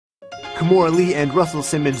Kimora Lee and Russell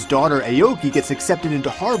Simmons' daughter Aoki gets accepted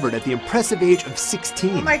into Harvard at the impressive age of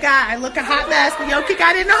 16. Oh my God, I look a hot mess, but Aoki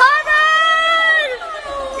got into Harvard!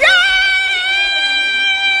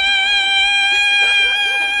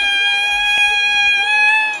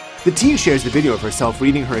 The teen shares the video of herself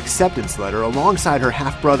reading her acceptance letter alongside her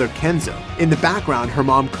half-brother Kenzo. In the background, her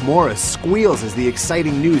mom Kimora squeals as the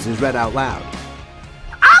exciting news is read out loud.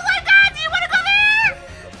 Oh my God, do you want to go there?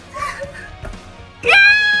 Yay!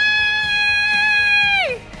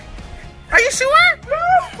 Are you sure? Yay!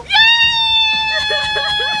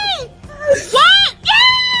 What? Yay!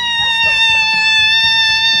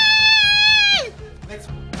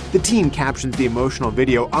 The teen captions the emotional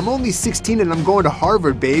video, "I'm only 16 and I'm going to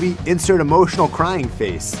Harvard, baby." Insert emotional crying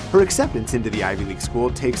face. Her acceptance into the Ivy League school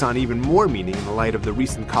takes on even more meaning in the light of the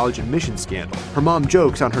recent college admission scandal. Her mom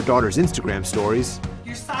jokes on her daughter's Instagram stories.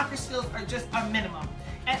 Your soccer skills are just a minimum.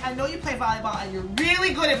 And I know you play volleyball and you're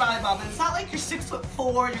really good at volleyball, but it's not like you're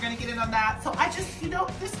 6'4", you're gonna get in on that. So I just,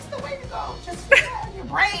 this is the way to go. Just put that in your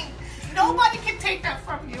brain. Nobody can take that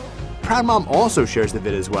from you. Proud Mom also shares the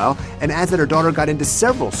vid as well, and adds that her daughter got into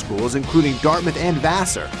several schools, including Dartmouth and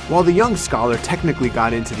Vassar. While the young scholar technically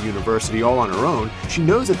got into the university all on her own, she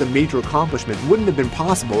knows that the major accomplishment wouldn't have been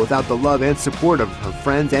possible without the love and support of her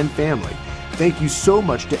friends and family. Thank you so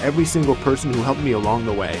much to every single person who helped me along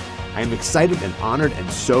the way. I am excited and honored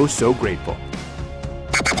and so grateful.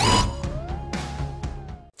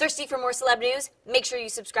 Thirsty for more celeb news? Make sure you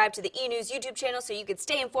subscribe to the E! News YouTube channel so you can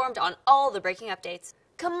stay informed on all the breaking updates.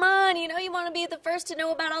 Come on, you know you want to be the first to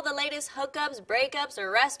know about all the latest hookups, breakups,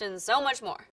 arrests, and so much more.